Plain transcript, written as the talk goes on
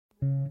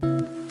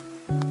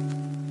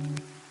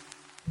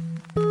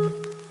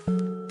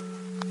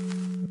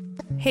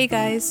Hey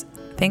guys,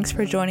 thanks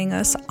for joining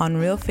us on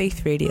Real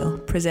Faith Radio,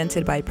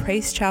 presented by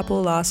Praise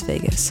Chapel Las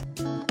Vegas.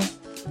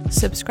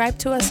 Subscribe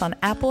to us on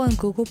Apple and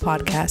Google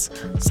Podcasts,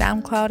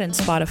 SoundCloud, and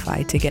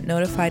Spotify to get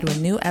notified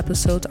when new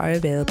episodes are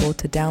available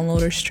to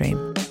download or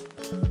stream.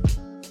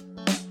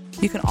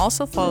 You can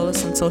also follow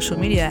us on social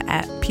media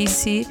at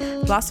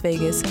PC Las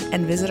Vegas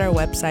and visit our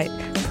website,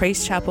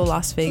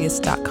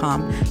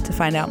 praisechapellasvegas.com, to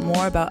find out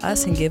more about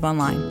us and give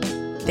online.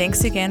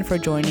 Thanks again for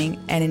joining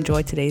and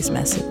enjoy today's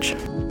message.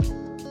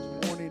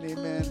 Good morning,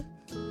 amen.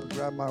 I'll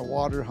grab my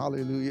water,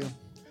 hallelujah.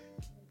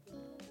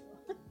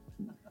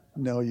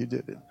 No, you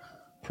didn't.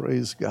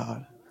 Praise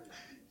God.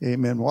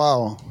 Amen.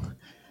 Wow.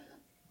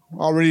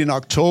 Already in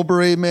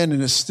October, amen,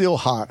 and it's still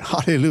hot.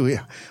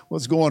 Hallelujah.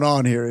 What's going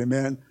on here,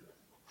 amen?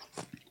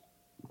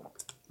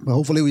 But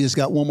hopefully we just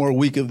got one more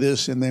week of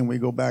this and then we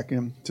go back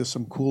into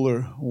some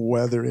cooler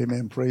weather.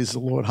 Amen. Praise the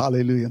Lord.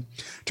 Hallelujah.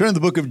 Turn to the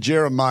book of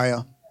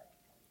Jeremiah.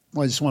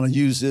 I just want to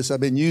use this.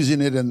 I've been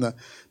using it in the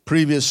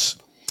previous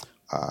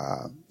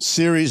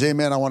series.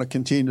 Amen. I want to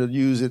continue to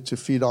use it to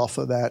feed off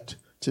of that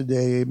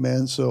today.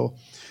 Amen. So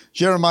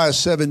Jeremiah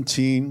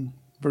 17,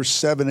 verse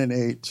 7 and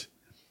 8.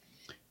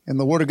 And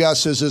the word of God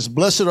says this: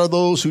 "Blessed are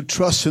those who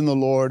trust in the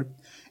Lord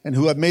and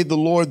who have made the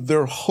Lord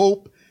their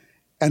hope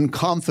and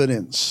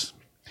confidence.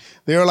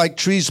 They are like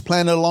trees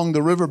planted along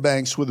the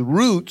riverbanks with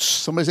roots,"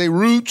 somebody say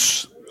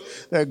roots,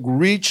 "that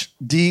reach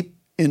deep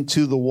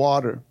into the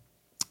water."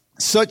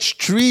 Such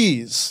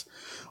trees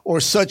or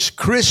such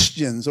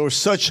Christians or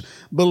such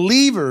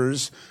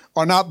believers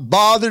are not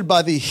bothered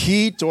by the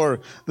heat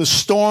or the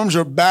storms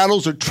or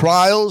battles or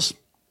trials,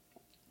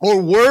 or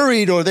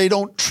worried, or they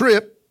don't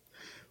trip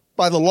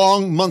by the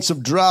long months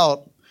of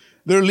drought.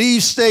 Their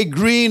leaves stay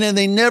green and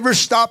they never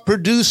stop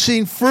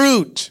producing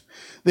fruit.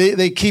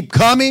 They keep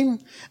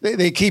coming.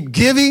 They keep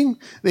giving,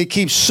 they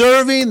keep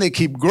serving, they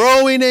keep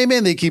growing,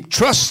 amen. They keep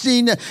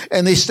trusting,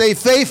 and they stay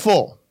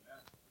faithful.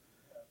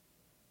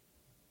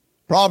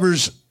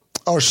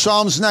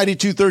 Psalms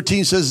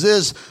 92:13 says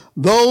this: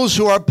 "Those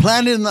who are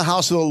planted in the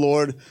house of the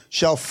Lord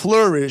shall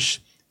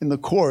flourish in the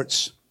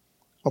courts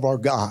of our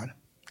God."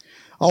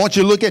 I want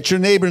you to look at your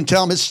neighbor and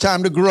tell him it's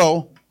time to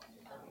grow.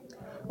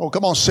 Oh,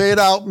 come on, say it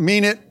out,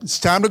 mean it. It's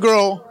time to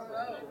grow.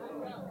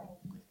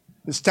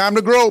 It's time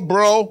to grow,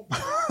 bro.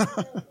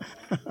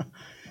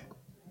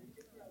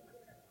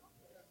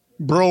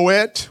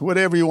 Broette,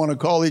 whatever you want to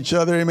call each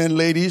other, amen,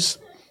 ladies.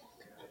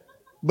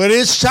 But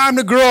it's time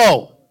to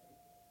grow.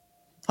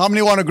 How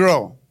many want to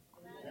grow?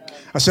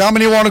 I said, how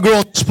many want to grow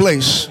in this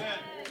place?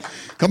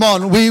 Come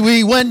on,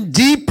 we went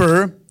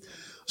deeper.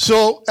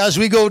 So as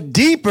we go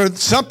deeper,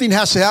 something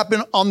has to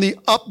happen on the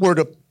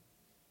upward.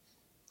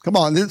 Come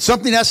on,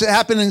 something has to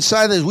happen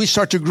inside as we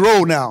start to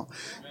grow now.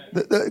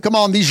 Come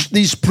on,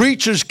 these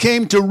preachers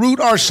came to root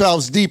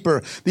ourselves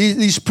deeper.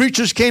 These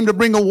preachers came to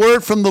bring a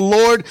word from the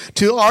Lord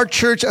to our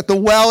church at the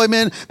well,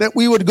 amen, that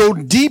we would go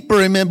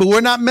deeper, amen. But we're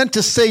not meant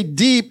to stay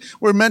deep.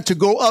 We're meant to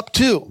go up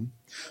too.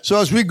 So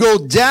as we go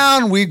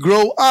down, we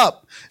grow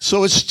up.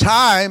 So it's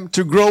time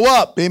to grow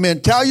up,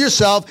 amen. Tell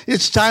yourself,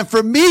 it's time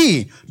for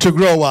me to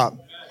grow up.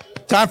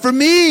 Time for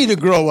me to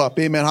grow up,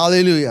 amen.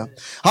 Hallelujah.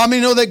 How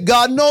many know that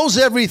God knows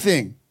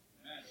everything?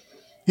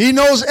 He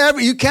knows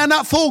you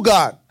cannot fool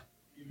God.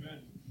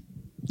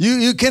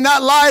 You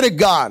cannot lie to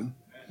God.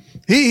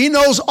 He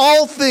knows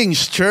all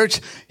things, church.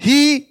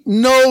 He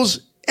knows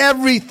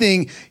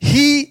everything.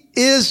 He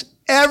is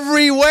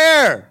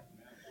everywhere.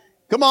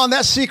 Come on,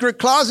 that secret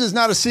closet is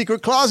not a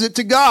secret closet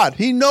to God.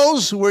 He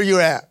knows where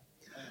you're at.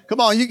 Come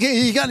on, you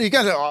can't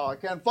oh, I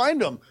can't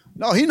find him.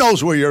 No, he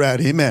knows where you're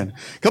at. Amen.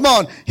 Come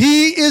on.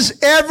 He is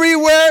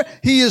everywhere.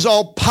 He is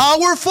all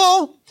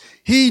powerful.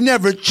 He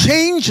never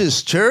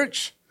changes,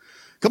 church.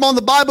 Come on,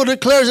 the Bible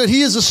declares that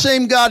he is the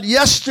same God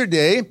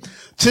yesterday,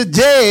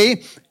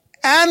 today,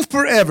 and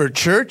forever,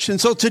 church.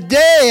 And so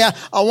today,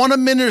 I want to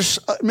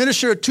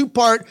minister a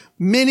two-part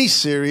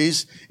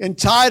mini-series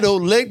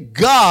entitled, "Let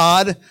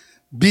God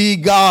Be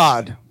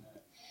God."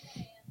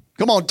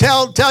 Come on,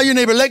 tell your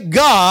neighbor, let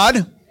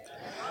God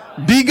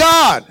be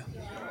God.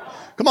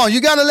 Come on, you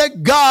got to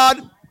let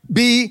God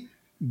be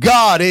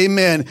God.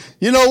 Amen.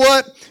 You know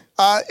what?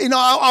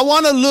 I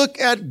want to look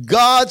at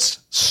God's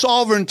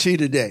sovereignty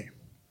today.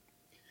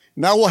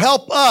 And that will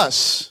help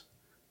us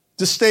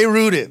to stay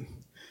rooted,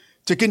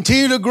 to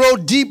continue to grow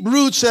deep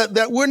roots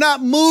that we're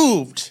not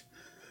moved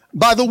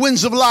by the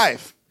winds of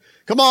life.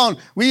 Come on,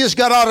 we just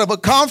got out of a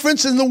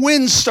conference and the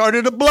winds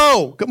started to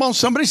blow. Come on,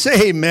 somebody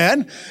say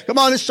amen. Come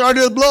on, it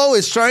started to blow.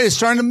 It's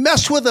trying to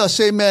mess with us.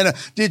 Amen.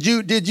 Did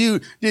you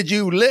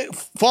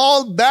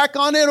fall back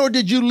on it, or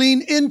did you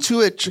lean into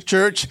it,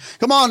 church?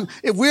 Come on,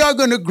 if we are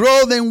going to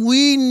grow, then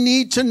we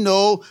need to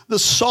know the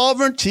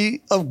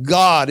sovereignty of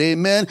God.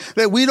 Amen.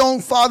 That we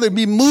don't, Father,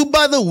 be moved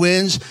by the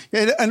winds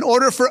in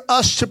order for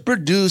us to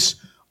produce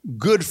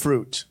good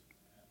fruit.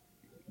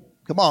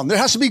 Come on, there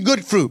has to be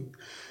good fruit.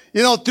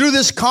 You know, through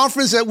this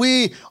conference that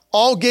we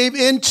all gave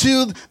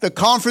into the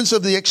conference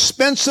of the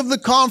expense of the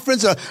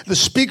conference, the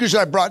speakers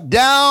I brought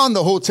down,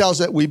 the hotels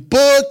that we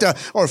booked,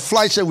 or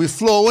flights that we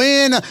flew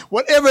in,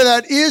 whatever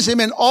that is.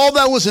 Amen. All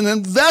that was an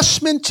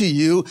investment to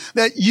you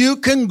that you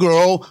can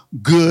grow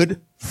good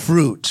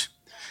fruit.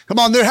 Come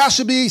on, there has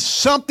to be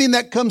something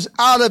that comes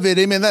out of it.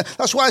 Amen.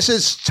 That's why I say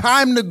it's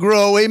time to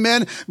grow.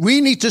 Amen.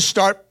 We need to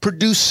start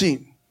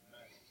producing.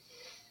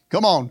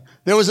 Come on.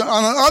 On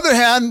the other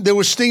hand, there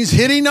was things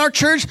hitting our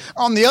church.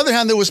 On the other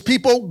hand, there was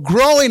people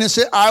growing and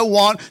said, I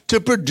want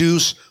to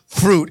produce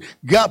fruit.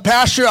 God,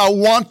 Pastor, I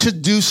want to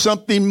do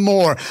something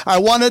more. I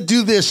want to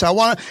do this.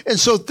 And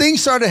so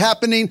things started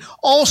happening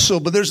also,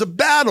 but there's a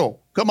battle.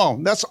 Come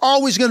on. That's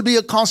always going to be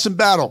a constant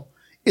battle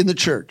in the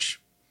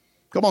church.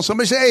 Come on.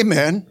 Somebody say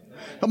amen.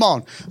 Come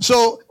on.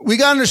 So we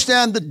got to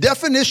understand the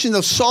definition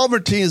of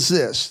sovereignty is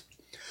this: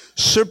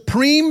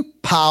 supreme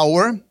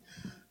power,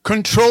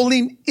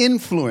 controlling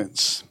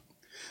influence.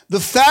 The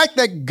fact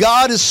that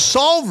God is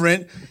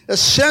sovereign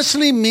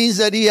essentially means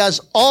that he has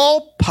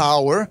all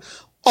power,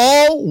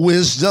 all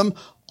wisdom,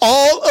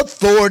 all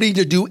authority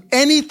to do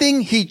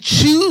anything he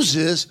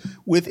chooses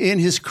within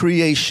his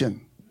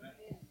creation.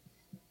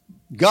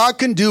 God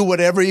can do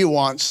whatever he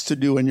wants to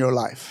do in your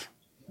life.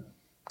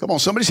 Come on,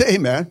 somebody say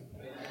amen.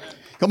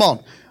 Come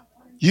on.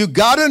 You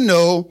got to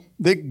know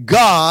that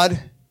God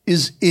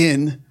is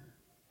in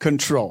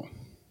control.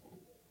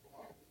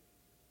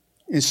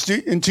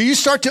 Until you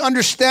start to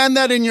understand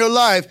that in your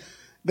life,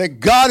 that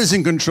God is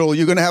in control,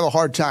 you're going to have a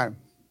hard time.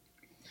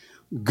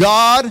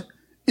 God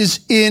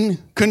is in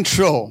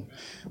control.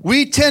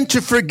 We tend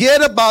to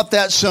forget about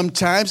that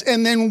sometimes,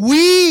 and then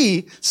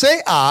we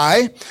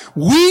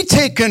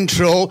take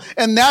control,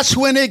 and that's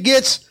when it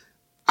gets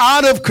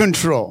out of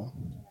control.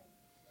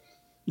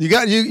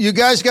 You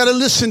guys got to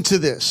listen to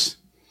this.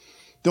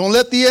 Don't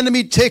let the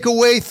enemy take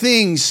away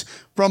things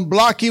from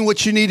blocking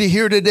what you need to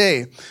hear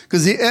today.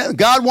 Because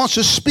God wants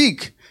to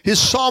speak his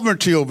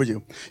sovereignty over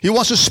you. He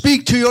wants to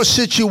speak to your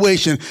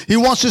situation. He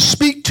wants to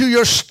speak to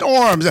your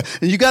storms.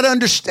 And you got to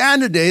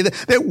understand today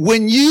that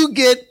when you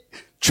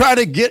try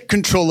to get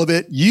control of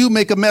it, you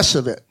make a mess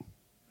of it.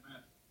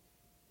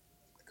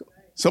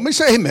 Somebody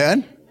say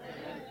amen.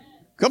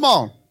 Come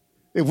on.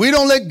 If we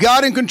don't let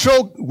God in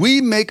control, we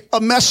make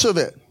a mess of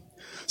it.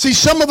 See,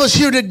 some of us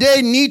here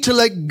today need to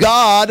let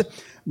God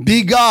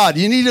be God.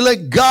 You need to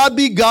let God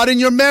be God in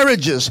your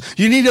marriages.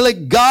 You need to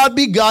let God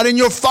be God in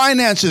your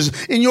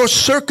finances, in your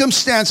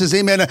circumstances.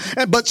 Amen.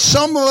 But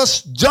some of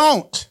us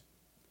don't.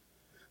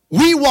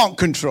 We want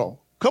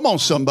control. Come on,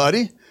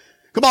 somebody.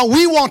 Come on.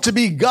 We want to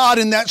be God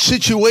in that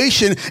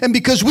situation. And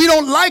because we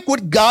don't like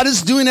what God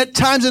is doing at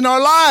times in our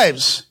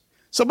lives.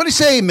 Somebody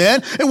say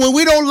amen. And when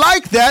we don't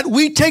like that,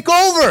 we take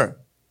over.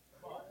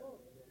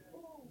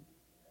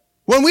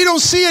 When we don't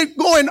see it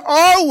going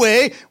our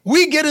way,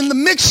 we get in the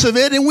mix of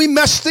it and we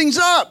mess things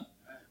up.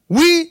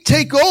 We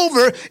take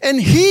over, and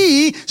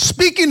he,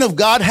 speaking of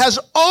God, has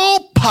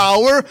all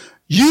power.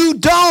 You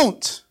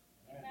don't.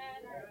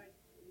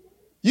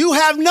 You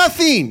have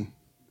nothing.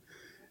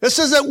 It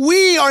says that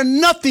we are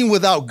nothing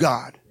without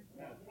God.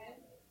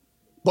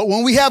 But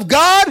when we have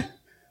God,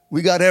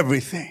 we got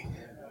everything.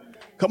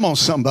 Come on,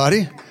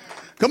 somebody.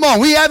 Come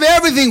on, we have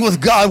everything with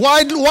God.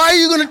 Why are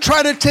you going to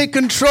try to take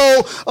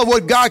control of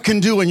what God can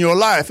do in your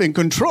life and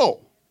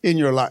control in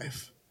your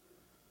life?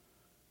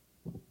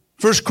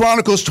 1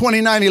 Chronicles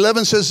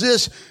 29:11 says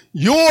this: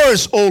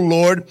 yours, O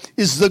Lord,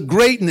 is the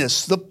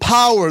greatness, the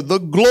power, the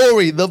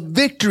glory, the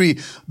victory,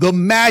 the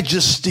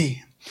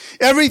majesty.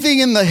 Everything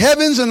in the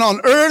heavens and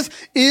on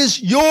earth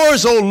is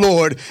yours, O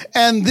Lord,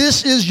 and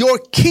this is your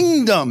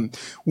kingdom.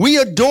 We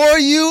adore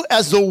you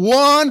as the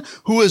one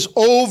who is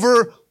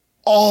over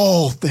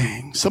all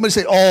things. Somebody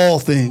say all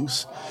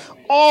things.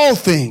 All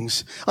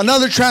things.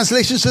 Another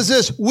translation says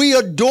this: we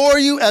adore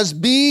you as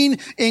being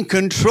in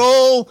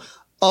control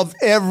of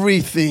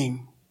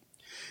everything.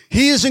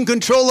 He is in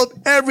control of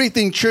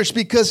everything, church,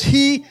 because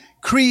he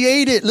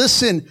created,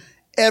 listen,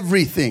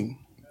 everything.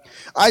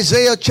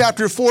 Isaiah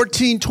chapter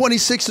 14,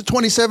 26 to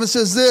 27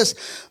 says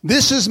this: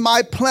 this is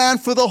my plan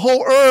for the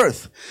whole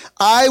earth.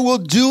 I will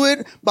do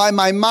it by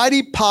my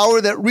mighty power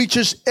that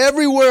reaches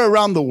everywhere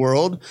around the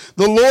world.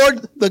 The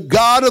Lord, the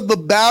God of the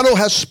battle,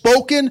 has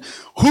spoken.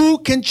 Who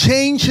can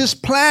change his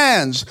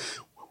plans?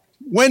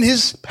 When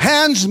his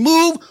hands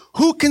move,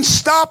 who can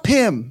stop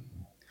him?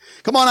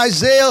 Come on,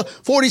 Isaiah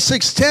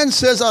 46:10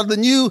 says, out of the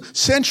New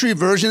Century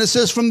Version, it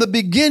says, from the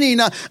beginning,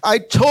 I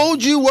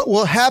told you what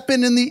will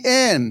happen in the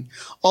end.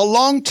 A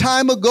long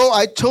time ago,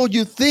 I told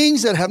you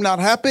things that have not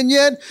happened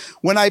yet.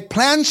 When I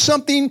plan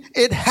something,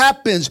 it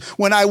happens.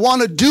 When I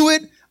want to do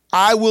it,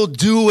 I will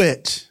do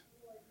it.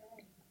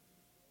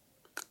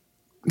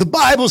 The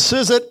Bible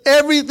says that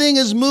everything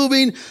is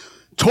moving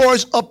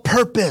towards a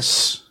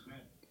purpose.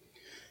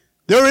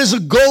 There is a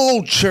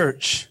goal,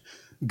 church.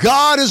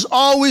 God is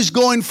always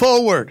going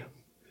forward.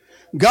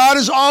 God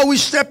is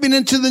always stepping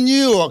into the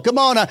new. Come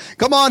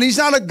on. He's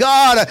not a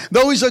God,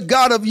 though he's a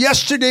God of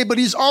yesterday, but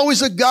he's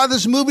always a God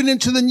that's moving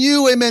into the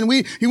new. Amen.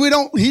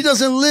 He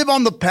doesn't live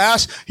on the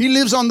past. He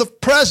lives on the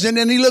present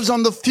and he lives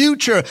on the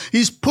future.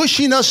 He's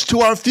pushing us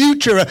to our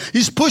future.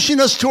 He's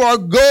pushing us to our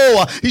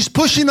goal. He's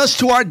pushing us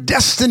to our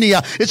destiny.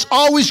 It's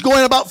always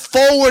going about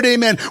forward.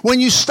 Amen. When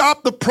you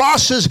stop the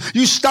process,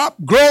 you stop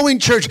growing,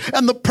 church,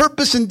 and the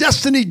purpose and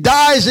destiny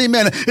dies.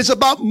 Amen. It's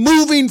about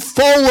moving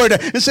forward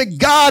and say,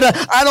 God,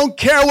 I don't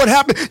care what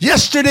happened.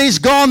 Yesterday's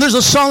gone. There's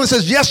a song that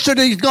says,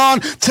 yesterday's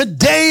gone.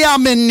 Today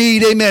I'm in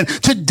need. Amen.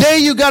 Today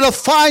you got to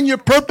find your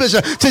purpose.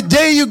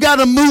 Today you got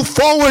to move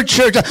forward,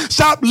 church.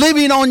 Stop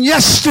living on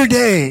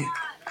yesterday.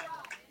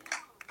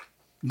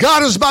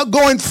 God is about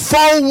going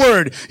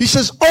forward. He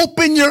says,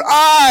 open your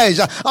eyes.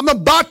 I'm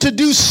about to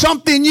do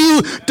something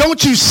new.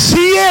 Don't you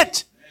see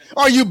it?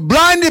 Are you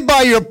blinded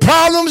by your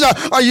problems?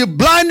 Are you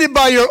blinded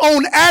by your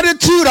own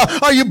attitude?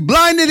 Are you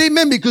blinded,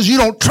 amen, because you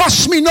don't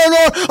trust me no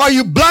more? Are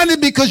you blinded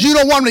because you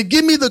don't want to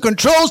give me the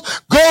controls?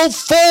 Go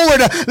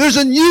forward. There's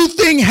a new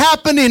thing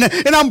happening,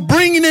 and I'm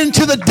bringing it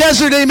into the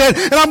desert, amen,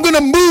 and I'm going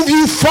to move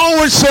you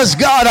forward, says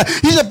God.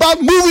 He's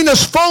about moving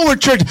us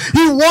forward, church.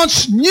 He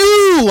wants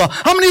new.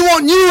 How many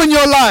want new in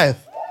your life?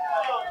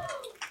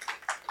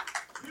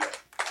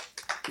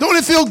 Don't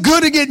it feel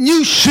good to get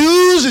new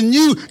shoes and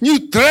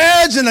new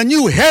threads and a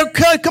new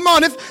haircut? Come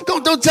on,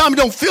 don't tell me it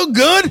don't feel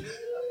good.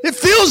 It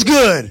feels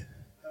good.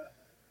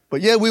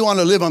 But yet we want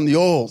to live on the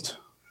old.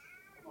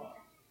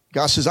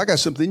 God says, I got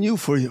something new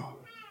for you.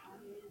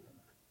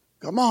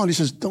 Come on, he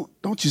says,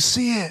 don't you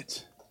see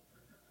it?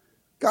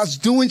 God's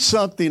doing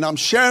something. I'm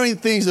sharing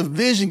things of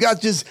vision.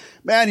 God just,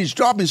 man, he's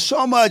dropping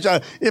so much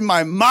in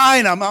my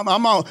mind.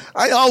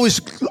 I always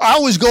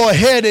go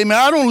ahead. Amen.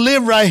 I don't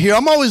live right here.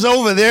 I'm always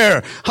over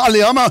there.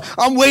 Hallelujah.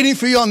 I'm waiting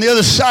for you on the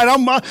other side.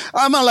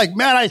 I'm like,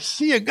 man, I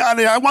see it, God.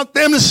 I want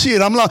them to see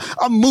it.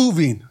 I'm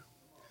moving.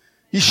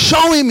 He's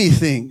showing me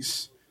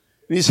things.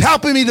 And he's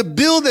helping me to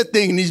build that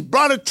thing. And he's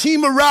brought a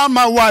team around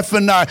my wife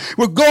and I.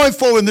 We're going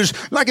forward. And there's,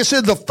 like I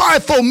said, the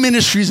fivefold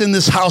ministries in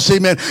this house,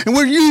 amen. And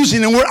we're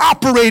using and we're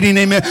operating,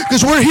 amen.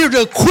 Because we're here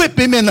to equip,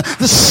 amen,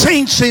 the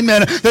saints,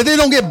 amen. That they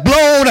don't get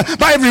blown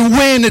by every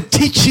wind and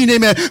teaching,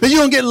 amen. That you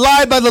don't get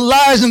lied by the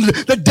lies and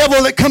the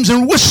devil that comes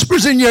and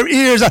whispers in your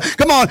ears.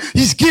 Come on.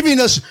 He's giving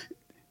us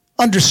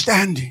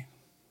understanding.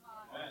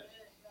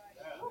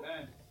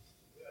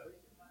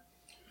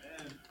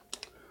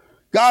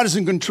 God is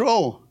in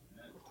control.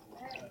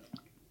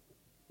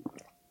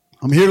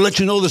 I'm here to let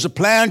you know there's a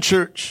plan,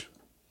 church.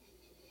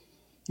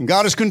 And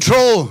God is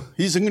control.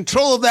 He's in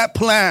control of that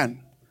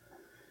plan.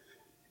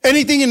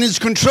 Anything in his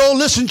control,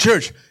 listen,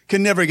 church,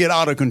 can never get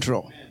out of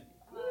control.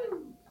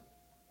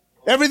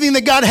 Everything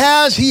that God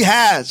has, he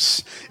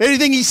has.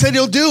 Anything he said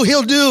he'll do,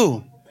 he'll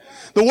do.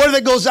 The word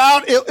that goes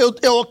out,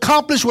 it'll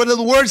accomplish what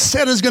the word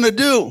said is going to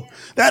do.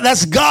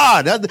 That's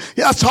God.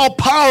 That's all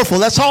powerful.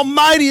 That's how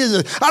mighty is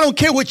it. I don't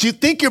care what you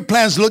think your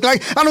plans look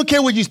like. I don't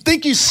care what you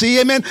think you see.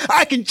 Amen.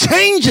 I can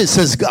change it,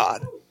 says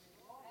God.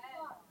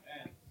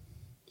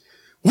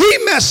 We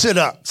mess it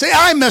up. Say,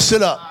 I mess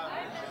it up.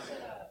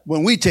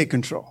 When we take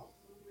control.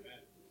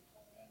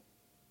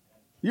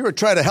 You ever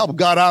try to help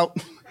God out?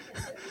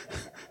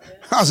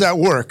 How's that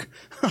work?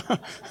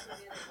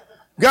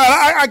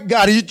 God, I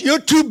got it. You're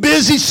too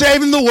busy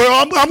saving the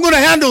world. I'm going to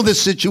handle this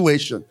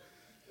situation.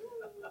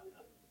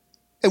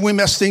 And we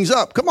mess things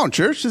up. Come on,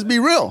 church. Just be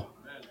real.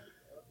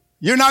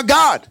 You're not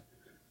God.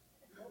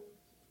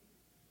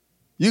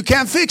 You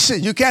can't fix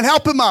it. You can't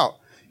help him out.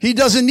 He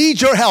doesn't need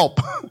your help.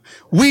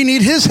 We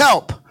need his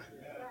help.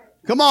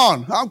 Come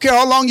on. I don't care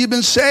how long you've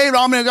been saved.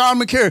 I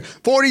don't care.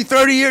 40,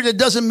 30 years. It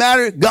doesn't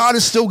matter. God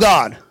is still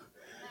God.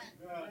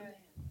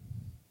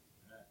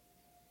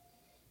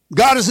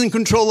 God is in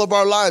control of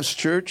our lives,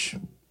 church.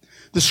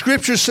 The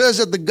scripture says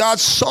that the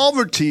God's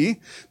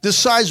sovereignty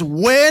decides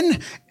when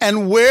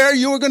and where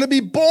you are going to be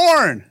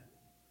born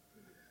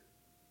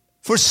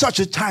for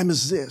such a time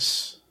as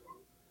this.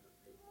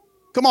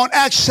 Come on,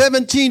 Acts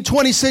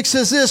 17:26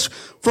 says this,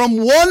 from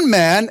one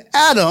man,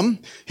 Adam,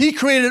 he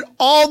created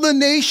all the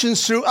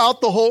nations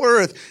throughout the whole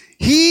earth.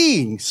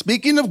 He,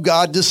 speaking of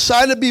God,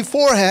 decided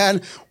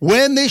beforehand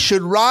when they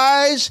should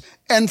rise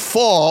and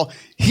fall.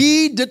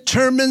 He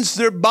determines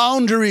their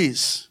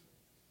boundaries.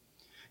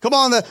 Come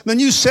on, the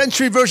New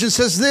Century Version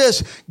says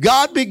this,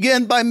 God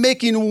began by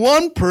making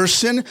one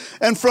person,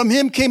 and from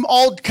him came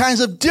all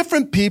kinds of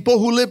different people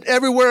who lived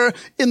everywhere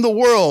in the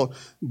world.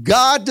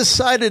 God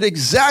decided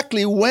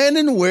exactly when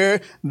and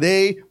where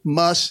they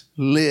must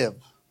live.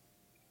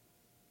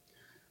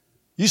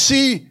 You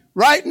see,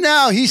 right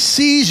now, he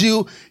sees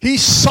you. He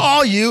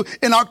saw you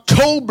in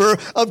October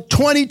of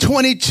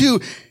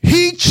 2022.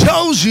 He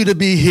chose you to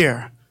be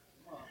here.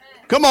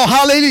 Come on,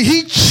 hallelujah.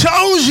 He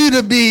chose you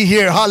to be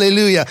here,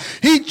 hallelujah.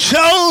 He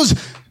chose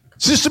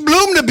Sister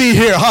Bloom to be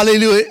here,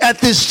 hallelujah, at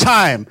this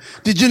time.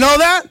 Did you know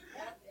that?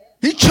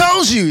 He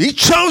chose you. He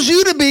chose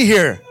you to be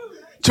here,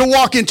 to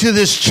walk into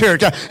this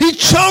church. He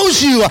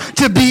chose you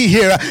to be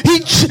here.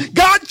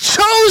 God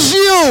chose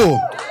you.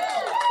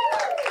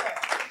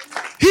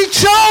 He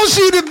chose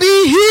you to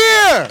be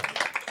here.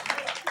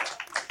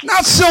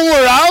 Not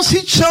somewhere else.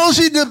 He chose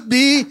you to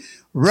be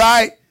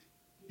right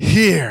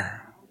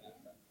here.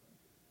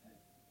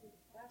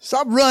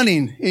 Stop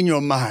running in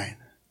your mind.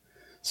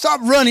 Stop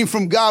running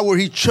from God where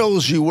he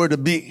chose you where to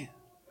be.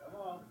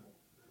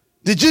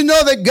 Did you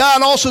know that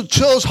God also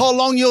chose how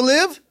long you'll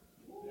live?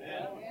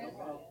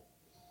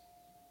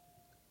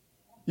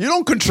 You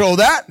don't control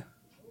that.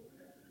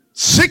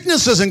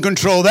 Sickness doesn't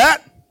control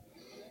that.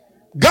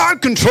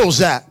 God controls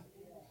that.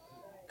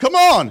 Come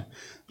on.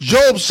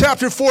 Job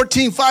chapter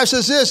 14:5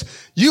 says this,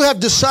 you have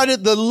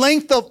decided the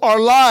length of our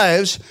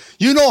lives.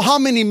 You know how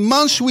many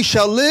months we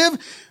shall live.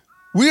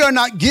 We are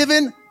not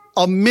given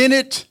a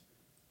minute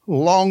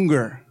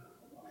longer.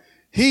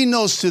 He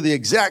knows to the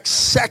exact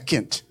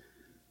second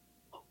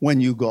when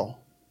you go.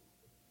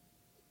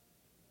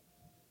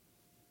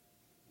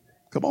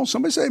 Come on,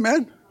 somebody say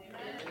amen.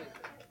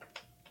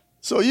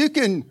 So you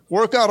can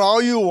work out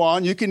all you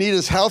want. You can eat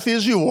as healthy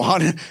as you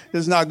want.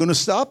 It's not going to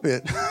stop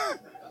it.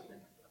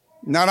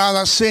 Now, I'm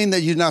not saying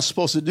that you're not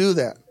supposed to do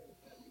that.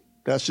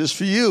 That's just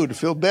for you to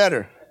feel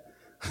better.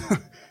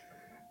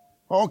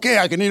 Okay,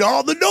 I can eat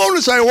all the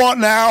donuts I want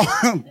now.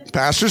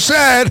 Pastor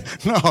said.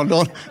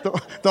 No,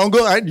 don't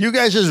go. You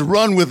guys just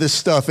run with this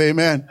stuff.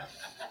 Amen.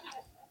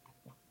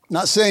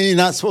 Not saying you're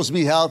not supposed to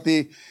be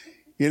healthy.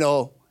 You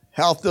know,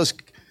 health does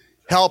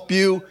help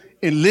you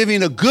in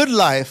living a good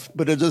life,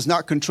 but it does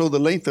not control the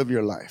length of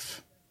your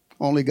life.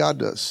 Only God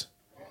does.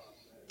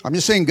 I'm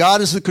just saying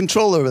God is the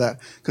control over that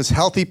because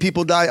healthy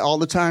people die all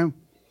the time.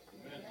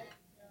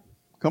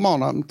 Come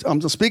on, I'm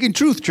just speaking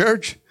truth,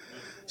 church.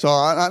 So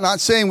I'm not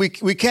saying we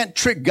can't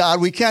trick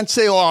God. We can't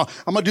say, oh,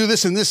 I'm going to do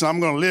this and this and I'm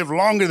going to live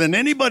longer than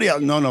anybody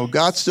else. No,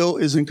 God still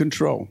is in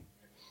control.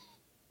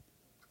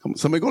 Come on,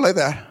 somebody go like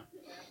that.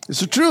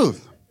 It's the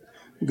truth.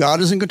 God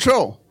is in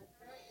control.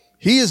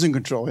 He is in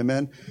control,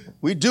 amen.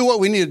 We do what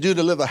we need to do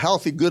to live a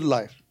healthy, good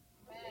life.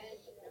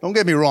 Don't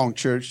get me wrong,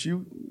 church.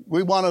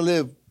 We want to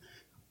live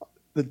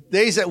the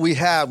days that we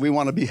have, we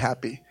want to be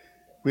happy.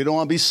 We don't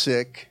want to be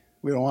sick.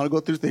 We don't want to go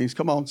through things.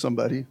 Come on,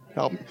 somebody.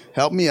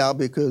 Help me out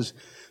because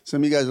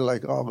some of you guys are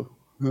like, oh,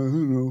 I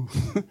don't know.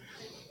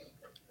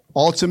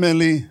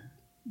 Ultimately,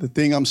 the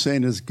thing I'm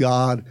saying is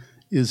God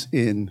is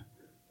in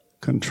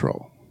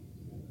control.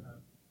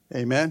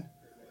 Amen.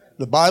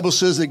 The Bible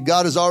says that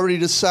God has already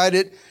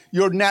decided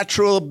your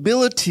natural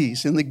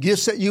abilities and the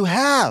gifts that you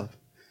have.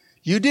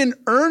 You didn't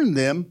earn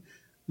them.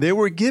 They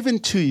were given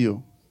to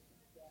you.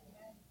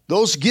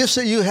 Those gifts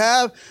that you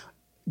have,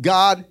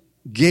 God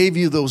gave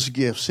you those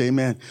gifts.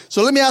 Amen.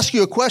 So let me ask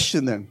you a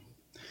question then.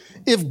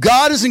 If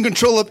God is in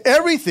control of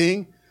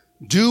everything,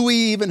 do we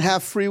even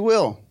have free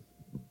will?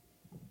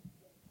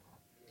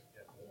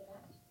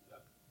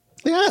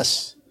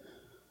 Yes,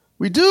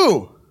 we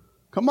do.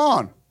 Come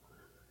on.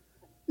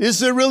 Is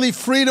there really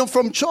freedom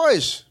from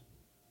choice?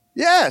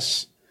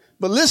 Yes.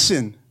 But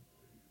listen,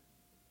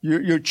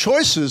 your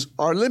choices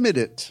are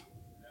limited.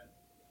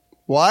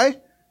 Why?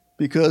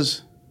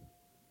 Because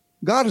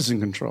God is in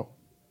control.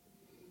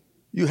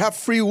 You have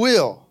free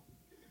will,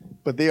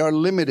 but they are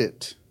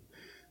limited.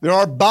 There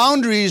are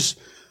boundaries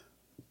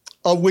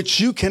of which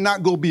you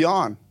cannot go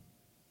beyond.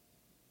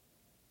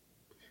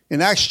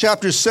 In Acts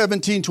chapter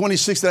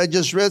 17:26 that I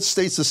just read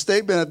states a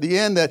statement at the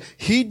end that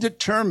he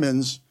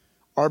determines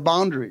our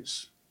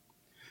boundaries.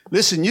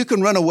 Listen, you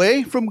can run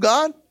away from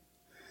God,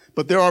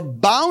 but there are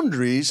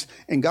boundaries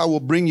and God will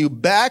bring you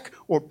back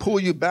or pull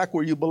you back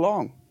where you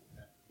belong.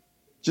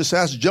 Just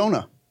ask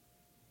Jonah.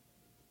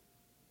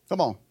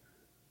 Come on.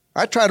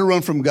 I try to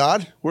run from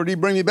God. Where did he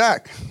bring me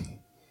back?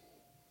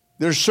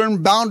 There's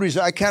certain boundaries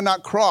that I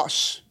cannot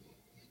cross.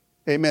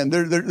 Amen.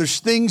 There's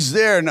things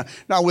there.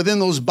 Now, within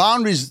those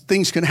boundaries,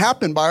 things can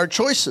happen by our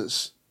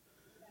choices.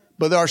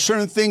 But there are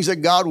certain things that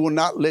God will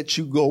not let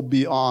you go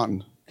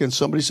beyond. Can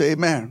somebody say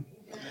amen?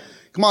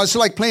 Come on, it's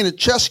like playing a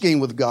chess game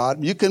with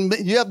God. You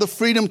have the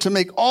freedom to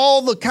make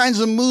all the kinds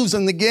of moves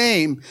in the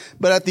game.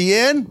 But at the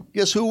end,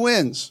 guess who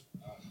wins?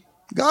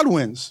 God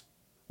wins.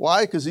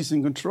 Why? Because he's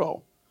in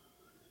control.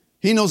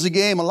 He knows the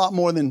game a lot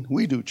more than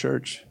we do,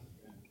 church.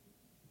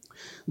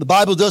 The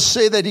Bible does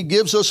say that he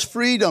gives us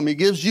freedom. He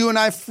gives you and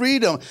I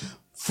freedom.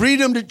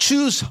 Freedom to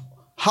choose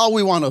how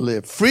we want to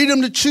live.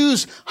 Freedom to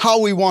choose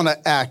how we want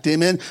to act.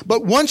 Amen.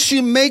 But once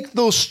you make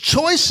those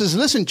choices,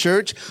 listen,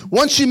 church,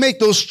 once you make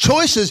those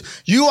choices,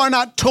 you are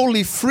not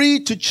totally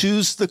free to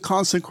choose the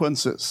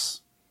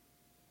consequences.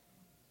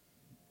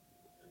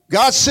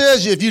 God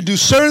says if you do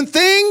certain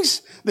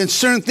things, then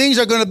certain things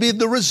are going to be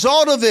the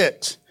result of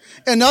it.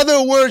 In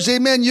other words,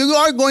 amen, you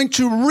are going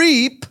to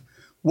reap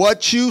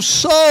what you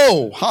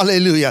sow.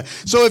 Hallelujah.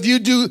 So if you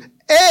do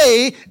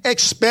A,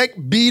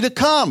 expect B to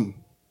come.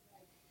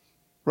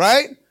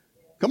 Right?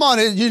 Come on,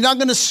 you're not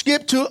going to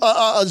skip to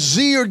a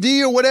Z or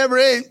D or whatever.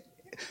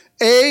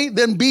 A,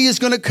 then B is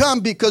going to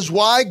come because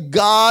why?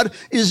 God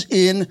is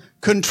in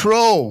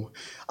control.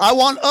 I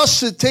want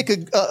us to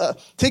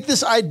take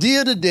this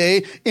idea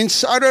today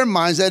inside our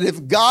minds that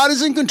if God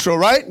is in control,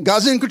 right?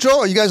 God's in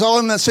control. Are you guys all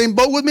in that same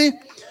boat with me?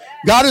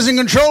 God is in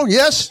control,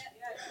 yes?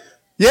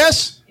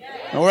 Yes?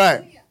 All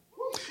right.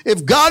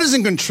 if God is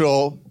in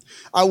control,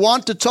 I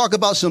want to talk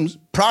about some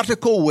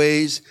practical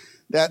ways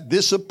that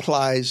this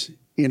applies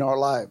in our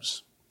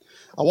lives.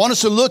 I want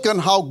us to look on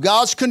how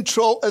God's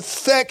control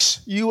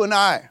affects you and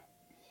I.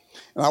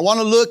 And I want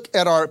to look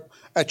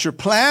at your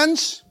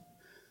plans,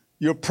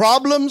 your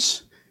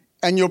problems,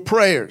 and your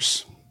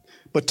prayers.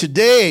 But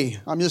today,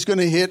 I'm just going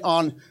to hit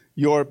on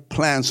your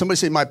plans. Somebody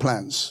say, my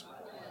plans.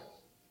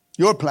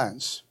 Your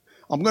plans.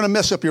 I'm going to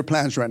mess up your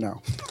plans right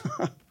now.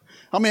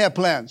 How many have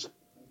plans?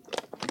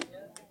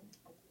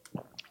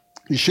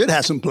 You should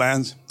have some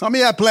plans. How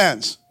many have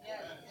plans?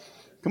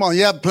 Come on,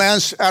 you have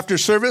plans after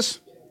service?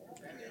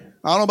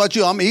 I don't know about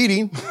you, I'm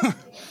eating.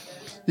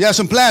 You have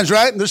some plans,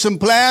 right? There's some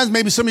plans.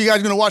 Maybe some of you guys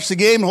are going to watch the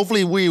game, and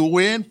hopefully we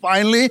win,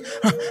 finally.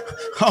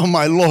 Oh,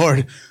 my Lord.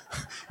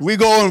 If we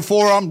go in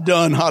 4, I'm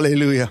done.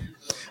 Hallelujah.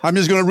 I'm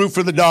just going to root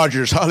for the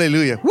Dodgers.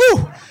 Hallelujah.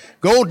 Woo!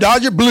 Go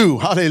Dodger blue.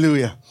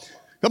 Hallelujah.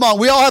 Come on,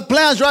 we all have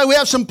plans, right? We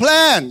have some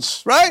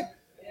plans, right?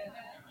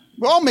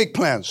 We all make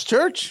plans,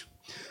 church.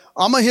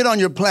 I'm going to hit on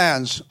your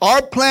plans.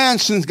 Our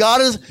plans, since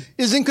God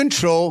is in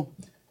control,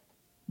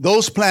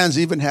 those plans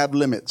even have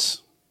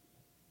limits.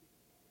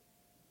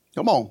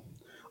 Come on.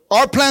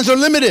 Our plans are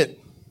limited.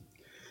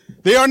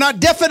 They are not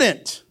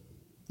definite.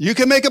 You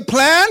can make a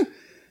plan,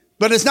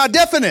 but it's not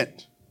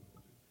definite.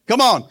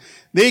 Come on.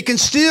 They can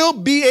still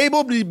be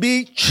able to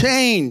be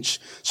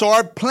changed. So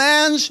our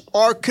plans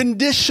are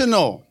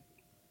conditional.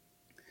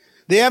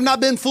 They have not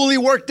been fully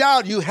worked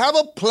out. You have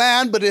a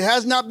plan, but it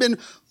has not been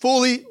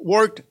fully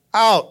worked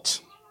out.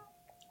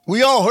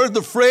 We all heard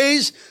the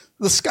phrase,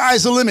 the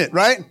sky's the limit,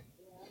 right?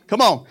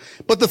 Come on.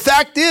 But the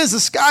fact is, the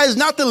sky is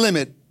not the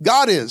limit.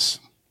 God is.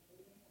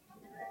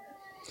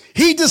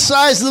 He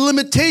decides the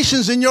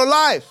limitations in your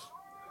life.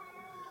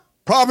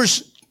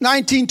 Proverbs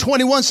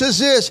 19:21 says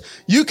this,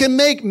 you can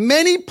make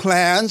many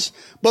plans,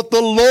 but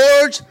the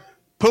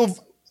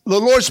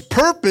Lord's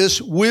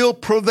purpose will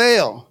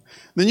prevail.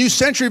 The New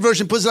Century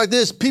Version puts it like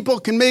this, people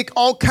can make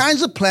all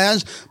kinds of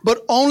plans,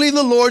 but only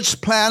the Lord's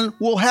plan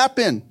will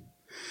happen.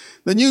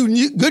 The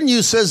New Good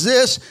News says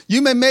this, we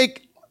may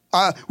make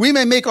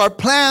our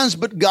plans,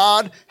 but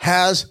God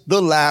has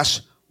the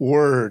last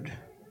word.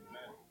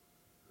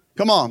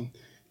 Come on.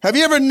 Have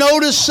you ever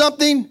noticed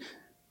something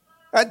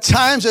at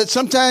times that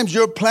sometimes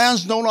your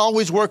plans don't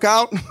always work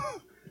out?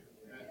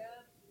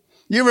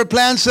 You ever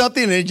planned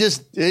something and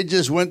it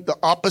just went the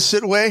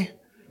opposite way?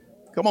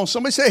 Come on,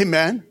 somebody say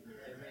amen.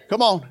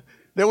 Come on.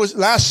 There was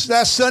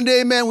last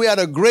Sunday, man, we had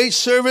a great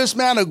service,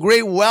 man, a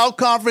great WOW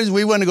conference.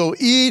 We went to go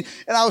eat.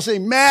 And I was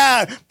saying,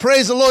 man,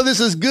 praise the Lord, this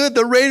is good.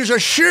 The Raiders are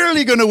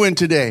surely going to win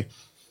today.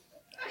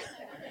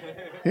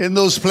 And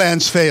those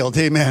plans failed.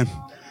 Amen.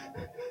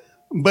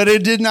 But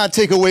it did not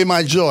take away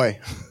my joy.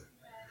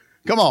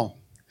 Come on.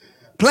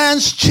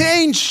 Plans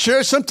change,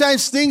 church.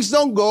 Sometimes things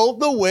don't go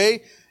the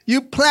way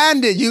you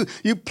planned it.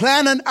 You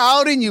plan an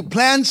outing. You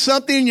plan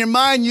something in your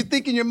mind. You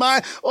think in your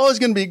mind, oh, it's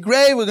going to be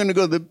great. We're going to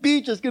go to the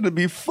beach. It's going to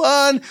be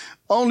fun.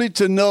 Only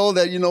to know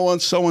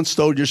that, someone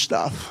stole your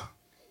stuff.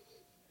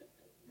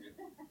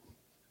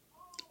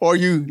 Or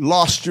you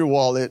lost your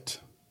wallet.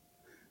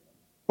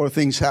 Or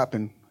things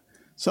happen.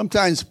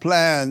 Sometimes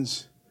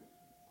plans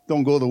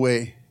don't go the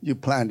way you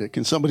planned it.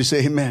 Can somebody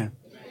say amen?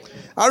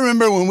 I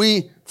remember when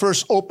we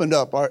first opened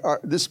up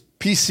this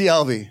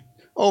PCLV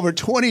over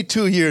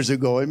 22 years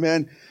ago,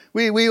 amen.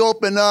 We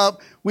opened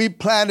up, we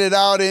planned it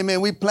out, amen.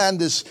 We planned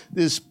this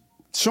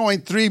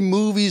showing 3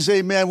 movies,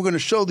 amen. We're going to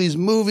show these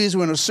movies.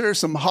 We're going to serve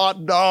some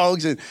hot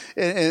dogs, and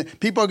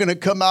people are going to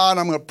come out.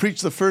 I'm going to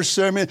preach the first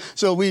sermon.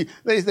 So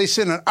they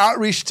sent an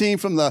outreach team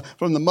from the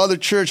mother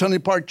church, Honey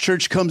Park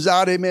Church comes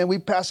out, amen. We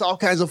pass all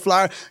kinds of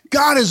flyers.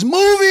 God is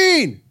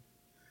moving.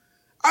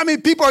 I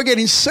mean, people are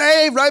getting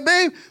saved, right,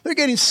 babe? They're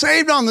getting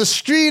saved on the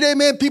street,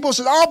 amen. People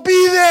said, I'll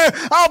be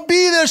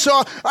there.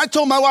 So I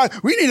told my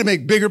wife, we need to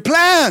make bigger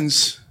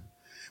plans.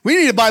 We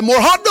need to buy more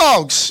hot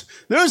dogs.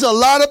 There's a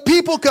lot of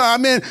people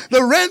coming. I mean,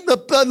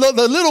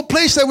 the little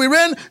place that we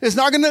rent is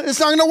not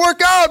gonna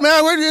work out,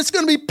 man. It's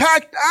gonna be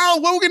packed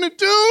out. What are we gonna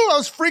do? I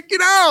was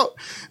freaking out.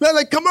 They're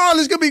like, come on,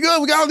 it's gonna be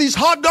good. We got all these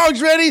hot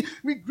dogs ready.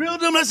 We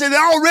grilled them. I said,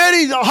 they're all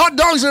ready. The hot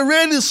dogs are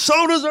ready. The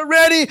sodas are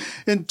ready.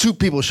 And 2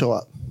 people show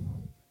up.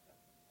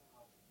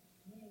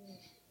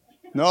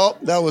 No,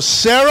 that was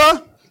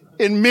Sarah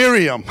and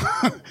Miriam.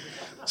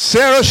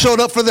 Sarah showed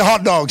up for the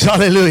hot dogs.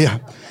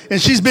 Hallelujah.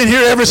 And she's been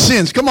here ever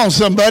since. Come on,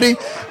 somebody.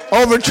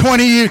 Over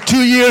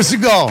 22 years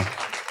ago.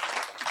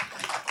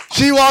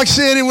 She walks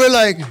in and we're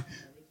like,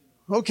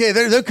 okay,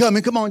 they're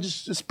coming. Come on,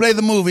 just play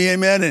the movie.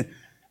 Amen. And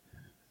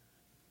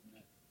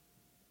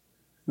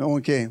no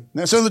one came.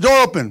 So the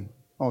door opened.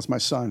 Oh, it's my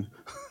son.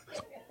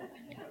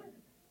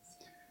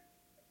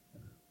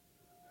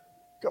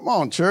 Come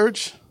on,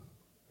 church.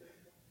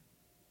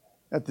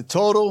 At the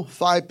total,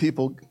 5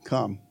 people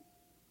come.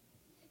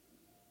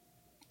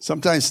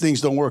 Sometimes things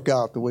don't work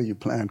out the way you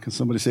planned. Can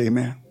somebody say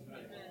amen?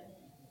 Amen.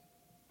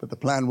 But the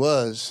plan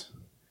was,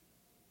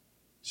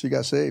 she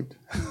got saved.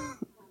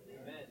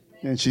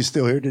 And she's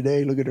still here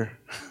today. Look at her.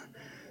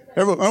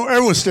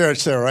 Everyone stare at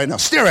Sarah right now.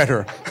 Stare at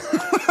her.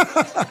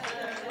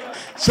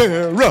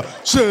 Sarah,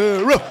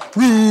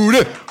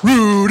 Rudy,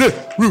 Rudy,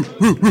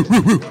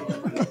 Roo.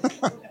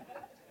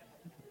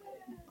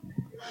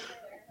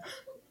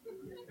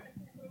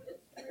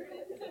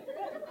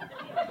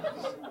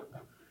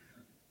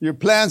 Your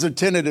plans are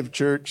tentative,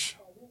 church,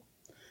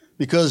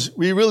 because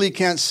we really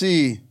can't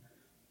see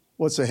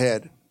what's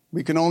ahead.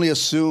 We can only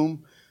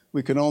assume,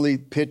 we can only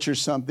picture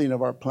something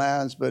of our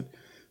plans, but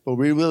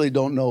we really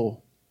don't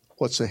know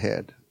what's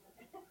ahead.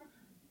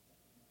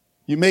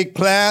 You make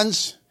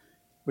plans,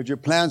 but your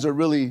plans are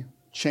really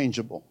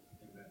changeable.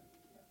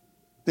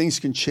 Things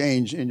can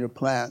change in your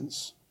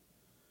plans.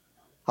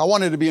 I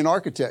wanted to be an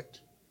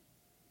architect.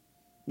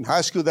 In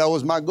high school, that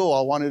was my goal.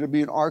 I wanted to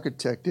be an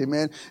architect,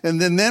 amen.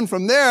 And then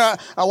from there,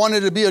 I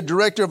wanted to be a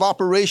director of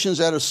operations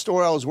at a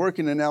store I was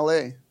working in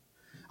L.A.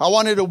 I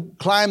wanted to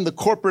climb the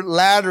corporate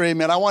ladder,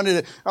 amen. I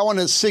wanted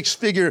a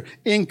six-figure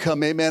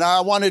income, amen.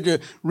 I wanted to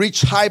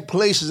reach high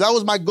places. That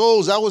was my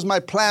goals. That was my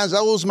plans.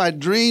 That was my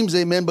dreams,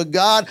 amen. But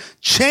God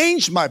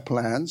changed my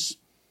plans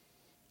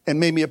and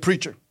made me a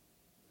preacher,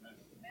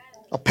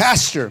 a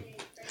pastor,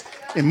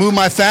 and moved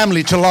my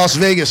family to Las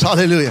Vegas.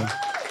 Hallelujah.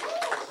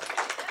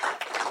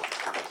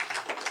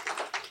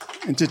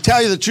 And to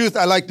tell you the truth,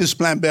 I like this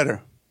plan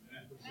better.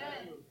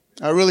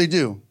 I really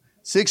do.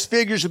 6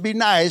 figures would be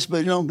nice,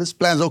 but this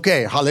plan's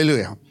okay.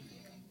 Hallelujah.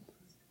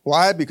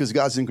 Why? Because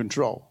God's in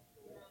control.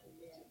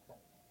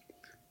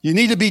 You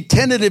need to be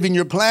tentative in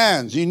your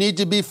plans. You need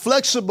to be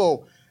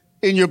flexible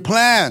in your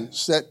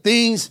plans, that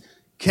things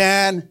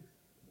can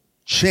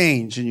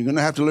change, and you're going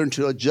to have to learn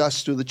to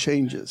adjust to the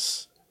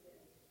changes.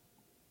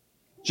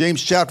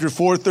 James chapter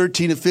 4,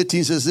 13 and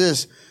 15 says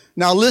this.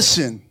 Now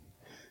listen.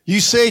 You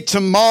say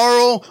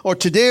tomorrow or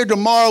today or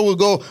tomorrow we'll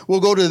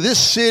go to this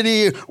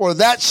city or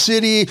that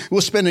city.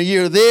 We'll spend a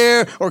year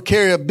there or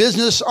carry a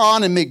business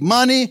on and make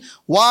money.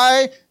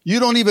 Why? You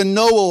don't even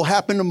know what will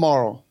happen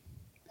tomorrow.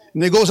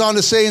 And it goes on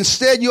to say,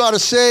 instead you ought to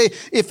say,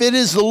 if it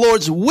is the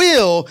Lord's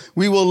will,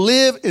 we will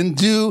live and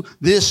do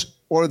this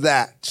or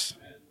that.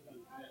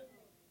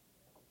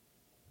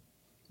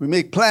 We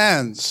make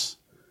plans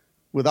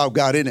without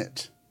God in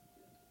it.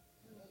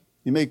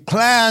 You make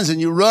plans and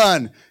you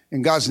run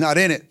and God's not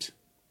in it.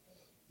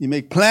 You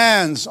make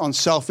plans on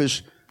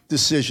selfish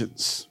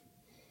decisions.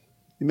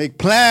 You make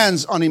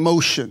plans on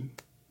emotion.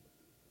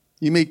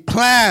 You make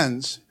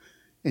plans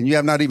and you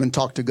have not even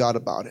talked to God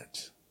about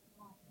it.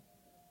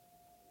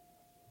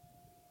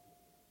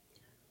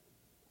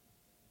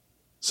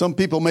 Some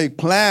people make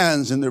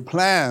plans and their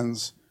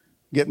plans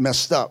get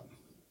messed up.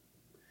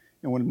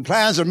 And when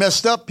plans are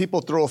messed up, people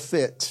throw a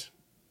fit.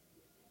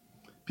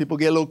 People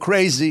get a little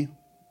crazy.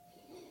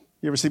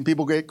 You ever seen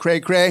people get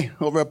cray-cray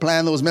over a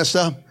plan that was messed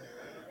up?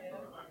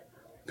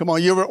 Come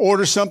on, you ever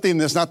order something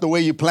that's not the way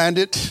you planned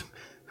it?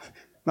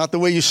 Not the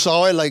way you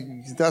saw it? Like,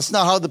 that's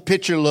not how the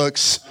picture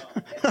looks.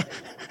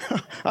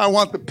 I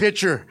want the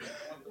picture.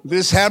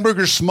 This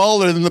hamburger's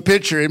smaller than the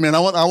picture. Amen. I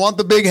want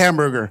the big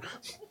hamburger.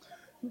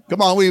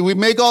 Come on, we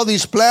make all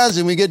these plans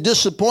and we get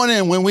disappointed.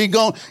 And when we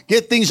go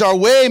get things our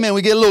way, man,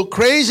 we get a little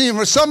crazy. And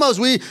for some of us,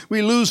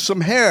 we lose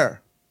some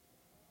hair.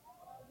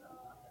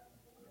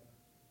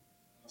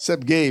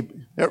 Except Gabe.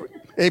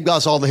 Abe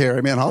got all the hair.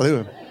 Amen.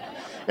 Hallelujah.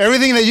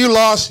 Everything that you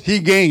lost, he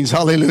gains.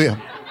 Hallelujah.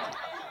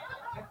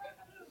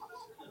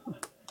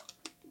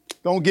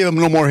 Don't give him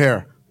no more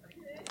hair.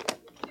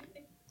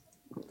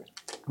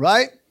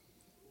 Right?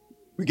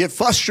 We get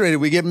frustrated.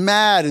 We get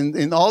mad.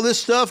 And all this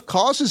stuff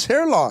causes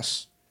hair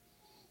loss.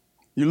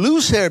 You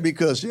lose hair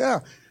because, yeah,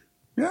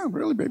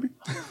 really, baby.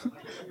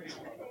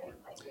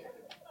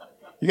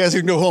 You guys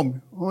can go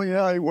home. Oh,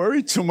 yeah, I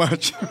worry too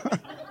much.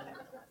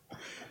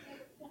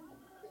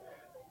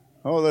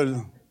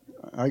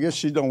 I guess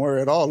she don't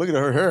worry at all. Look at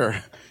her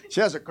hair.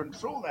 She has to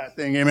control that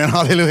thing. Amen.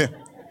 Hallelujah.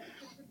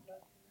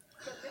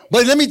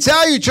 But let me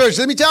tell you, church,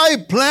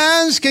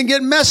 plans can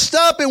get messed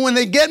up. And when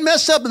they get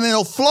messed up and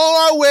they'll flow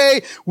our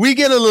way, we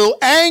get a little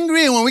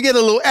angry. And when we get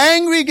a little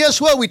angry, guess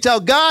what? We tell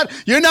God,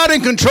 you're not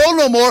in control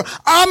no more.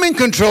 I'm in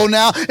control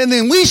now. And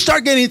then we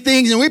start getting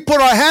things and we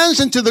put our hands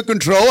into the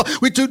control.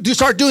 We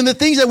start doing the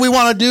things that we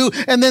want to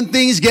do. And then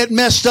things get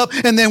messed up.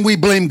 And then we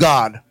blame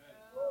God.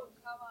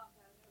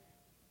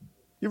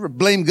 You ever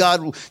blame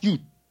God? You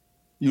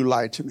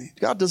lied to me.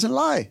 God doesn't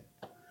lie.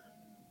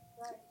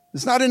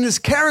 It's not in his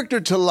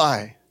character to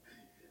lie.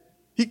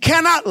 He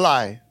cannot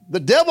lie. The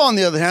devil, on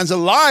the other hand, is a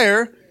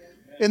liar,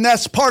 and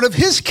that's part of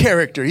his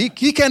character. He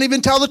can't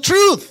even tell the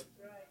truth.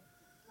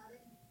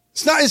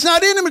 It's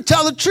not in him to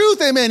tell the truth,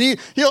 amen.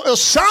 He'll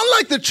sound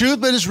like the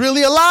truth, but it's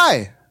really a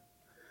lie.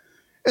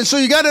 And so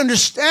you got to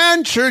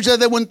understand, church,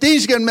 that when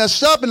things get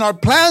messed up and our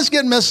plans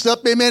get messed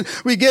up, amen,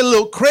 we get a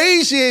little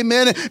crazy,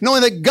 amen,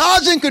 knowing that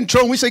God's in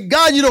control. And we say,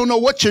 God, you don't know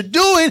what you're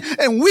doing.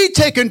 And we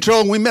take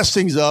control and we mess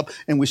things up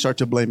and we start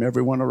to blame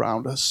everyone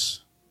around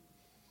us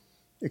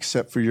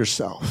except for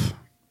yourself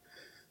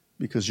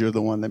because you're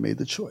the one that made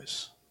the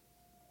choice.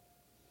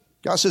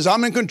 God says,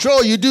 I'm in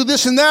control. You do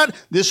this and that.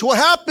 This will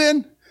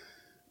happen.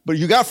 But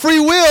you got free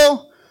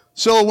will.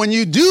 So when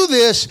you do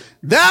this,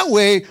 that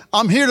way,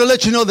 I'm here to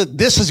let you know that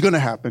this is going to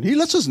happen. He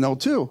lets us know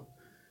too.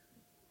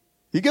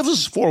 He gives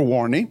us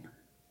forewarning.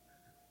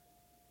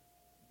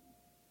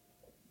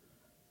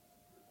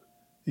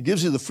 He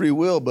gives you the free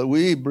will, but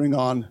we bring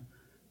on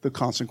the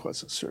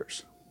consequences,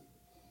 sirs.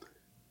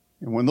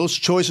 And when those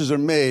choices are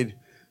made,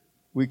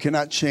 we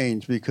cannot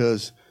change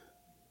because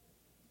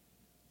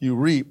you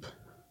reap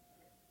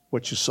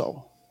what you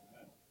sow.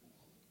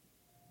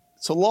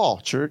 It's a law,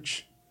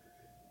 church.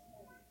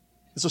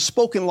 It's a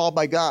spoken law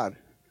by God.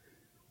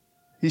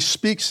 He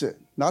speaks it.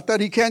 Not that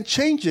he can't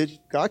change it.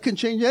 God can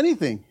change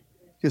anything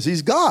because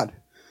he's God.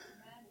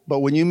 But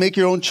when you make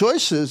your own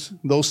choices,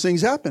 those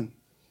things happen.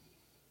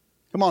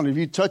 Come on, if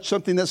you touch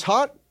something that's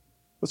hot,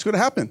 what's going to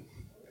happen?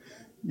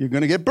 You're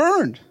going to get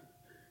burned.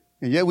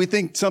 And yet we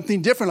think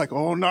something different, like,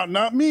 oh,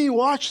 not me,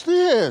 watch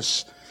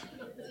this.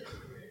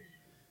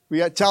 We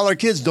got to tell our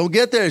kids, don't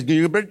get there.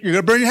 You're going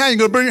to burn your hand,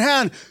 you're going to burn your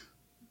hand.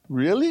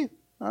 Really?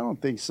 I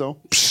don't think so.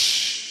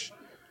 Psh.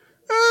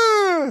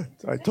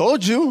 I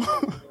told you.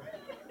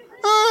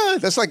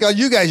 That's like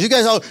you guys. You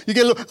get a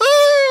little,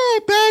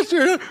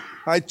 Pastor,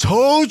 I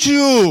told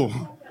you.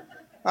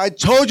 I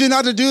told you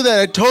not to do that.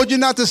 I told you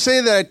not to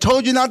say that. I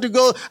told you not to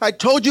go. I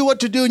told you what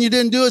to do and you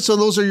didn't do it, so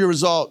those are your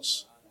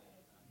results.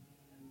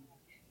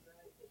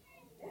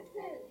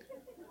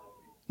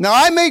 Now,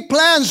 I make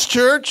plans,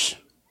 church,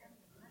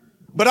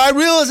 but I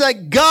realize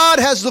that God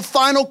has the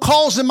final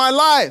calls in my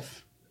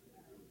life.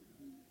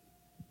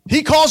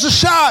 He calls the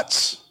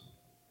shots.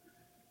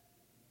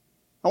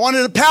 I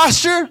wanted a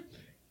pastor.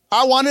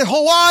 I wanted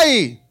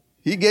Hawaii.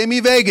 He gave me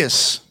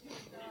Vegas.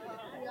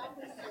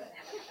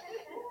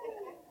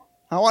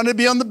 I wanted to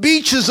be on the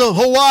beaches of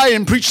Hawaii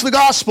and preach the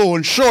gospel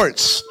in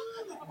shorts.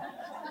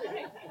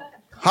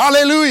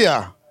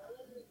 Hallelujah.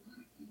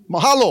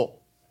 Mahalo.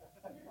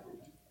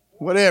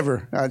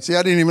 Whatever. See,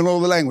 I didn't even know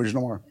the language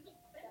no more.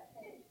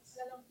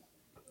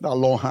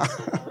 Aloha.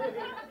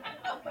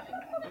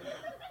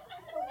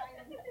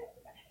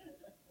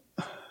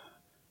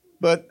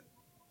 But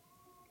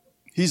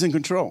he's in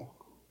control.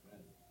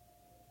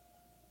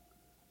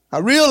 I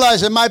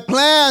realize that my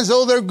plans,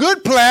 though they're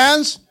good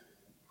plans,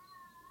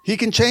 he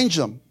can change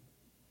them.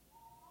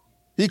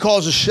 He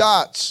calls the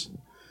shots.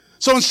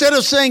 So instead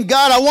of saying,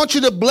 God, I want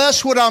you to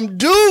bless what I'm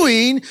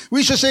doing,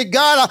 we should say,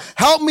 God,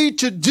 help me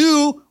to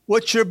do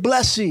what you're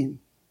blessing.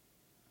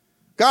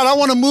 God, I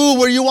want to move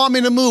where you want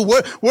me to move.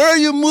 Where are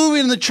you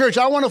moving in the church?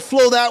 I want to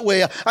flow that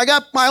way. I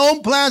got my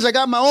own plans. I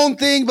got my own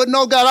thing. But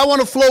no, God, I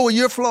want to flow where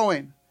you're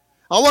flowing.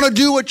 I want to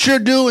do what you're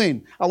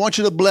doing. I want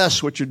you to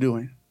bless what you're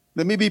doing.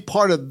 Let me be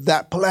part of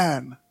that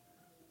plan.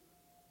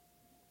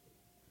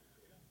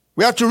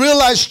 We have to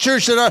realize,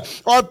 church,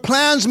 that our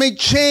plans may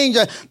change.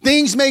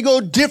 Things may go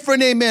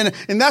different, amen.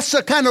 And that's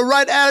the kind of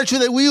right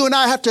attitude that you and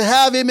I have to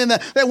have, amen.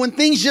 That when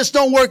things just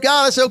don't work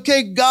out, I say,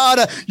 okay,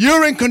 God,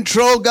 you're in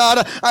control,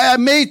 God. I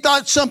may have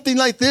thought something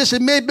like this.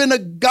 It may have been a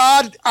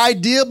God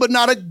idea, but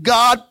not a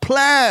God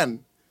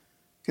plan.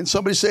 Can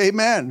somebody say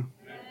amen?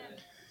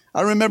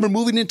 I remember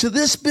moving into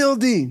this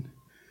building.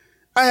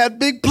 I had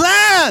big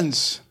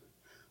plans.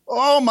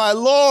 Oh, my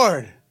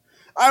Lord.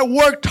 I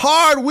worked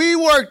hard. We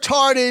worked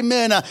hard.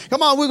 Amen.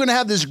 Come on, we're going to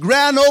have this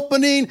grand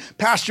opening.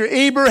 Pastor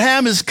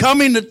Abraham is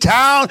coming to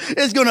town.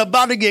 It's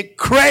about to get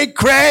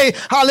cray-cray.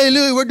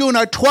 Hallelujah. We're doing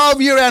our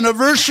 12-year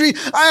anniversary.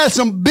 I had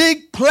some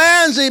big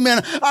plans.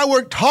 Amen. I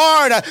worked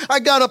hard. I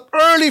got up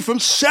early from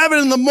 7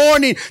 in the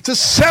morning to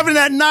 7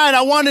 at night.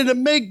 I wanted to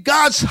make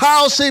God's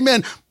house,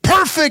 amen,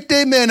 perfect,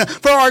 amen,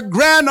 for our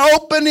grand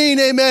opening.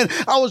 Amen.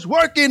 I was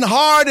working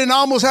hard and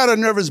almost had a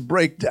nervous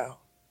breakdown.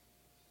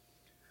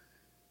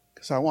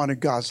 Because I wanted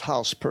God's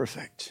house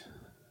perfect.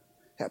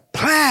 Had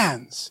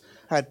plans,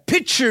 had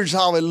pictures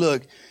how it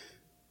looked,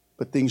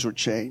 but things were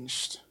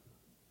changed.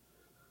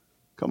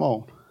 Come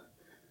on.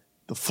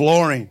 The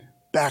flooring,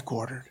 back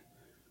ordered.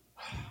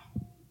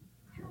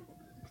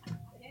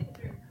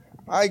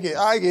 I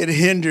get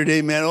hindered,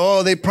 amen.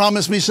 Oh, they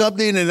promised me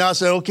something, and I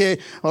said, okay,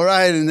 all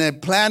right, and then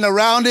plan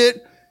around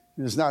it,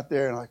 and it's not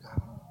there. And I'm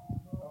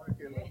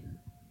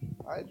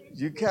like,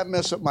 you can't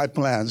mess up my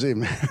plans,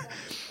 amen.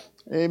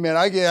 Amen.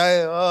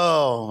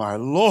 Oh, my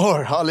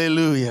Lord.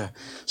 Hallelujah.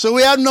 So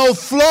we had no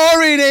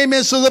flooring.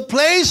 Amen. So the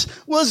place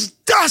was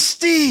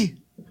dusty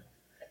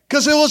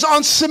because it was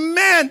on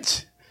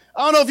cement.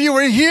 I don't know if you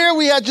were here.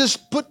 We had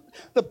just put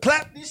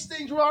these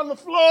things were on the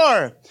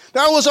floor.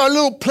 That was our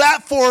little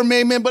platform.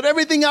 Amen. But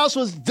everything else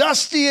was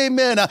dusty.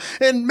 Amen.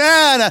 And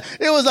man,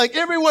 it was like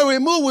everywhere we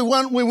moved,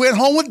 we went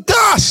home with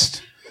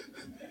dust.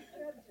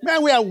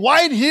 Man, we had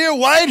white here,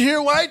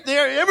 white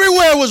there.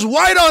 Everywhere was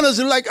white on us.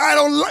 And like, I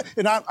don't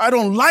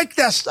like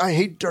that. I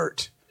hate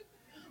dirt.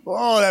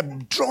 Oh,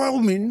 that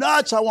drove me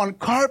nuts. I want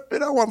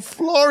carpet. I want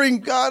flooring.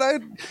 God, I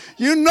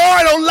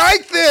don't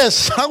like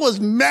this. I was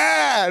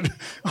mad.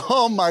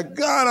 Oh my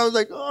God. I was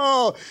like,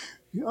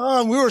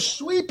 we were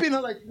sweeping.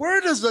 I'm like, where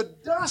does the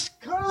dust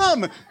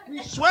come?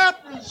 We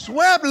swept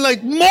and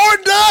like, more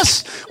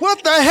dust?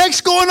 What the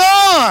heck's going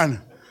on?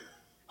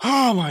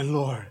 Oh my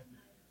Lord.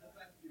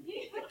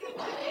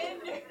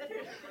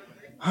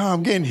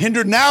 I'm getting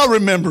hindered now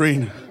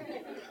remembering.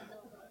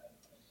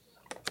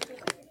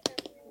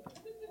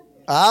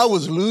 I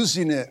was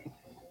losing it.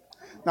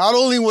 Not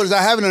only was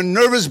I having a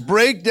nervous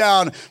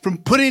breakdown from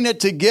putting it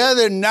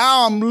together,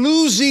 now I'm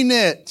losing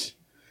it.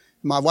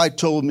 My wife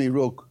told me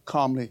real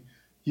calmly,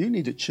 you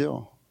need to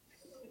chill.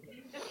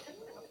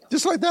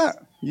 Just like that.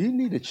 You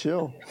need to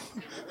chill.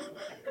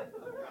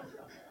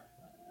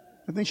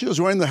 I think she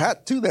was wearing the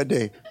hat too that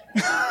day.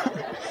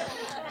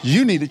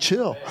 You need to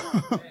chill.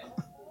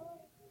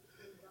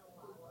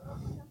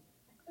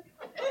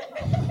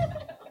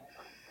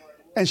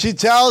 And she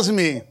tells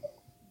me,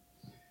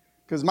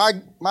 because my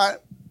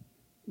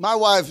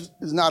wife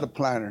is not a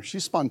planner.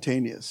 She's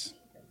spontaneous.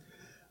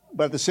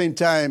 But at the same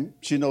time,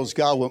 she'll know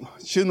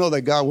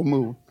that God will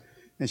move.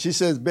 And she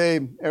says,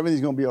 babe,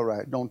 everything's going to be all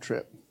right. Don't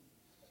trip.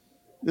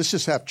 Let's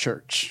just have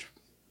church.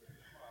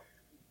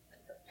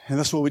 And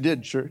that's what we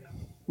did, church.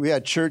 We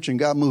had church and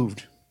God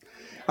moved.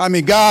 I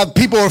mean, God,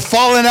 people were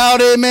falling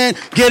out, amen,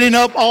 getting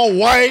up all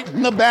white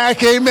in the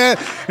back, amen.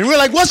 And we're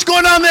like, what's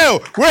going on there?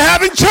 We're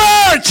having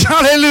church,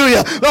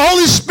 hallelujah. The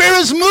Holy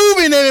Spirit's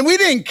moving, and we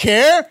didn't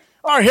care.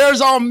 Our hair's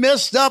all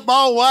messed up,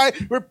 all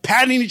white. We're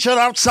patting each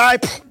other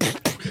outside.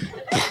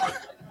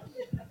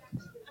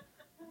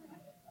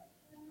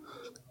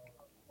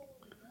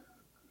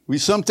 We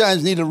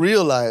sometimes need to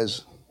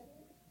realize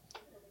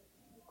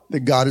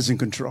that God is in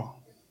control.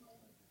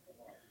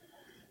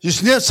 You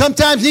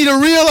sometimes need to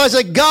realize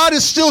that God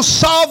is still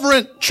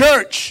sovereign,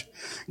 church.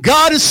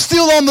 God is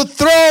still on the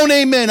throne,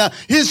 amen.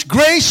 His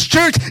grace,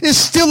 church, is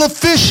still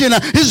efficient.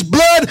 His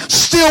blood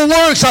still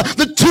works.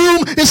 The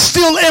tomb is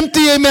still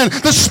empty, amen.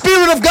 The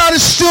Spirit of God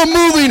is still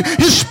moving.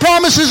 His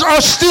promises are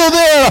still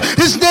there.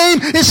 His name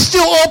is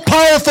still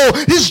all-powerful.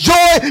 His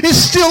joy is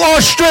still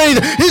our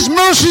strength. His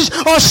mercies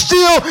are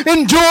still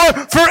endure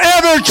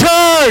forever,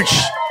 church.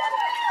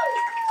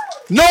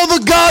 Know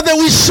the God that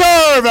we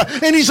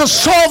serve, and He's a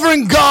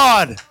sovereign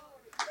God.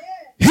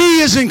 He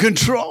is in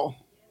control.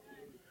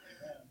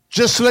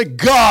 Just let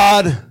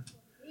God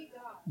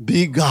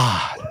be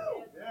God.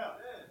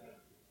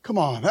 Come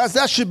on,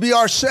 that should be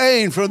our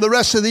saying for the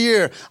rest of the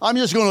year. I'm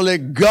just going to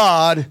let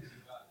God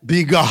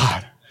be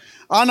God.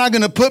 I'm not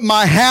going to put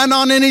my hand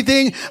on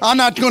anything. I'm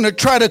not going to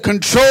try to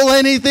control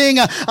anything.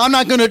 I'm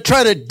not going to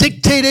try to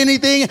dictate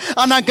anything.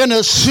 I'm not going to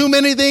assume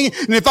anything.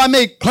 And if I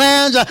make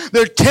plans,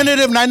 they're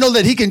tentative, and I know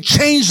that He can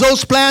change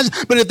those plans.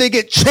 But if they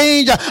get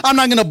changed, I'm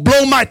not going to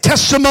blow my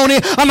testimony.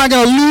 I'm not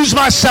going to lose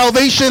my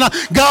salvation.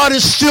 God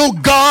is still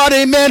God,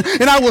 amen.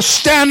 And I will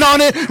stand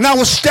on it, and I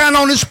will stand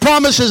on His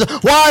promises.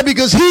 Why?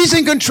 Because He's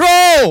in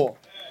control.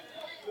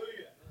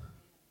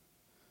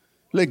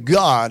 Let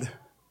God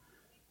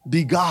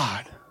be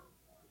God.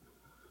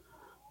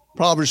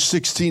 Proverbs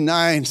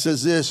 16:9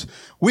 says this,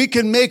 we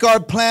can make our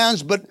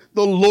plans, but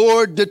the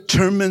Lord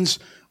determines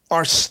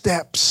our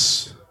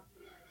steps.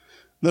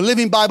 The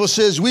Living Bible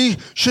says we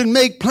should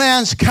make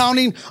plans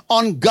counting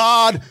on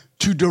God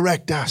to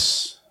direct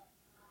us.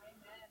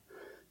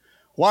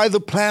 Why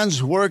the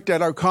plans worked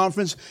at our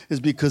conference is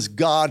because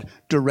God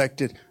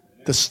directed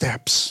the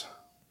steps.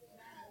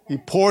 He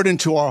poured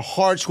into our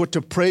hearts what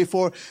to pray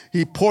for.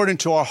 He poured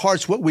into our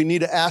hearts what we need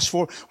to ask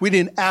for. We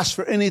didn't ask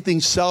for anything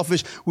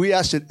selfish. We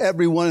asked that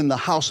everyone in the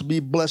house be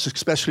blessed,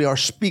 especially our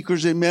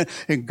speakers, amen.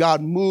 And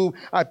God moved.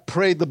 I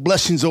prayed the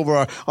blessings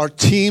over our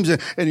teams.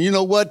 And you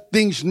know what?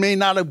 Things may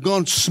not have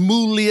gone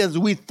smoothly as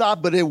we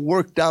thought, but it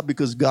worked out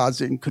because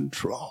God's in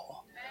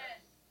control.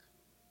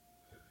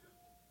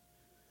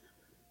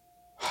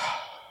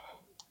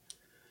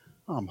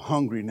 I'm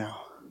hungry now.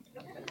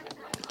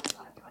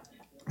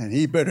 And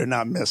He better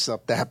not mess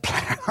up that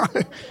plan.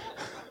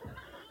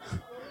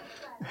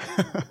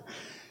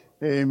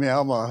 Amen.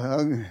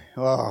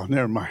 Oh,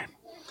 never mind.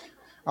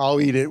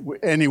 I'll eat it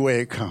any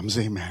way it comes.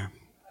 Amen.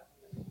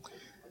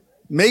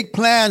 Make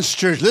plans,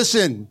 church.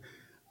 Listen,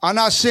 I'm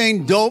not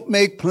saying don't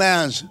make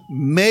plans.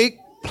 Make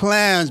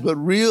plans, but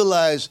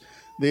realize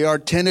they are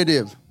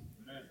tentative.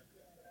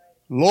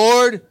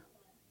 Lord,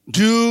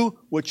 do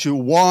what you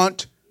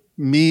want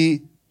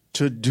me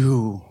to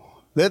do.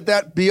 Let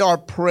that be our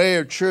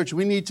prayer, church.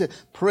 We need to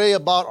pray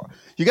about,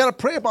 you got to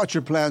pray about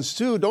your plans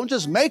too. Don't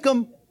just make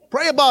them,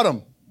 pray about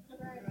them.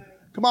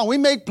 Come on, we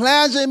make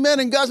plans, amen,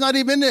 and God's not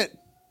even in it.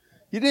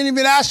 You didn't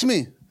even ask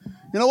me.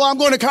 You know what, I'm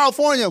going to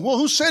California. Well,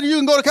 who said you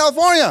can go to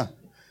California?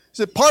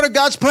 Is it part of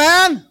God's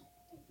plan?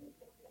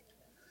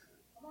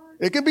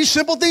 It can be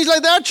simple things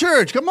like that,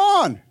 church. Come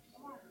on.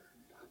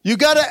 You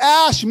got to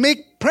ask,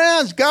 make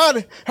plans.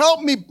 God,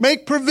 help me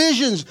make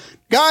provisions.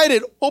 Guide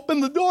it. Open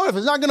the door. If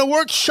it's not going to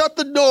work, shut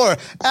the door.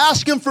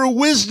 Ask Him for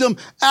wisdom.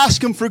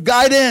 Ask Him for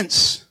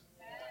guidance.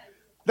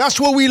 That's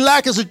what we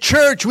lack as a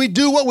church. We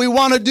do what we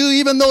want to do,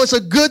 even though it's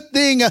a good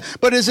thing.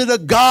 But is it a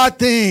God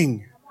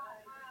thing?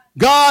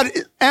 God,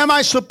 am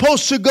I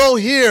supposed to go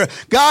here?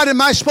 God, am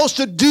I supposed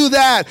to do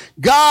that?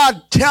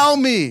 God, tell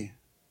me.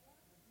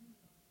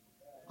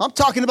 I'm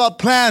talking about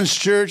plans,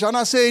 church. I'm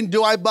not saying,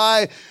 do I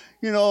buy,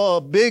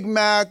 a Big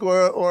Mac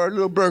or a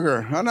little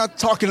burger? I'm not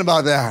talking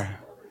about that.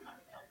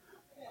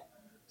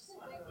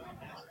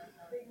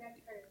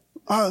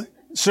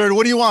 Sir,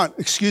 what do you want?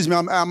 Excuse me,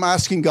 I'm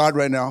asking God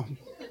right now.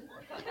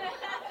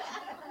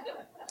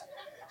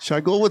 Should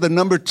I go with a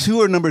number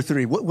 2 or number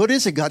 3? What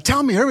is it, God?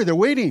 Tell me, hurry, they're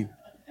waiting.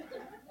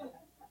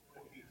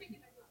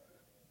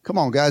 Come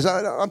on, guys.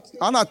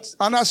 I'm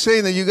not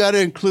saying that you got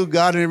to include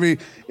God in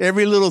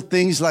every little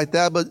things like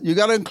that, but you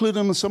got to include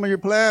Him in some of your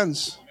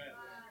plans.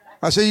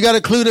 I say you got to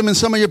include Him in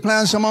some of your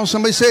plans.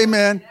 Somebody say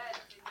amen.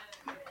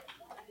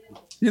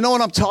 You know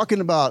what I'm talking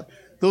about?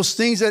 Those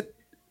things that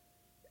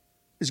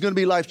is going to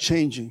be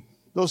life-changing.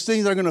 Those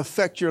things that are going to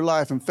affect your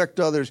life, affect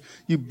others.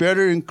 You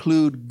better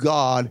include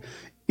God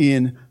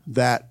in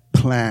that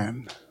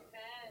plan.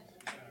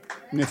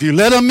 And if you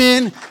let Him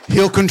in,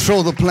 He'll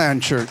control the plan,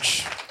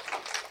 church.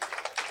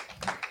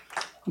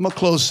 I'm going to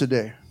close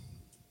today.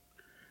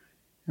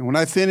 And when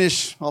I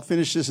finish, I'll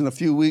finish this in a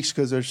few weeks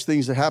because there's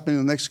things that happen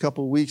in the next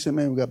couple of weeks.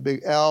 Amen. We've got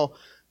Big Al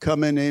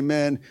coming.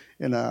 Amen.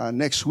 And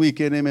next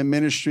weekend, amen,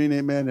 ministering.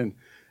 Amen. And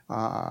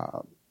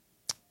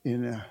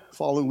in the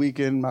following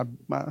weekend,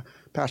 my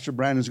Pastor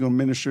Brandon's going to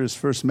minister his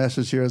first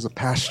message here as a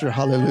pastor.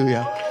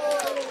 Hallelujah.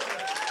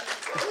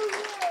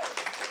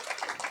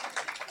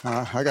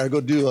 I got to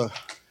go do a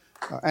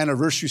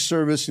anniversary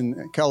service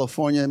in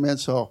California. Amen.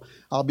 So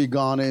I'll be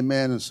gone.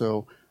 Amen. And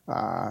so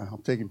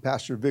I'm taking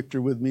Pastor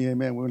Victor with me,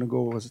 amen. We're going to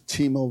go as a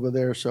team over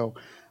there. So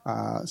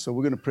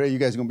we're going to pray. You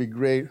guys are going to be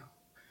great.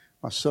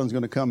 My son's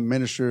going to come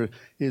minister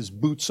his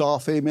boots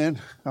off, amen.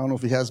 I don't know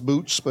if he has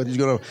boots, but he's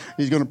going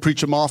to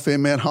preach them off,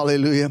 amen.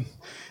 Hallelujah.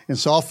 And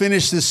so I'll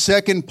finish this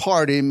second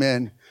part,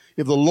 amen.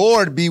 If the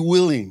Lord be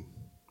willing,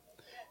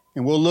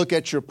 and we'll look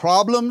at your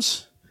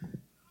problems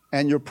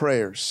and your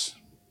prayers.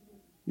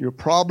 Your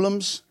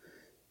problems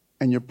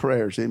and your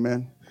prayers,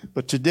 amen.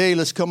 But today,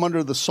 let's come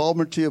under the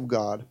sovereignty of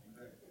God.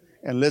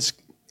 And let's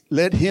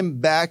let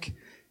Him back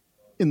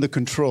in the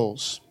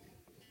controls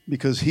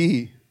because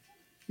He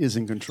is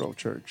in control,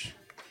 church.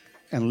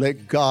 And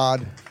let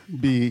God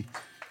be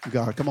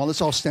God. Come on, let's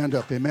all stand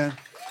up. Amen.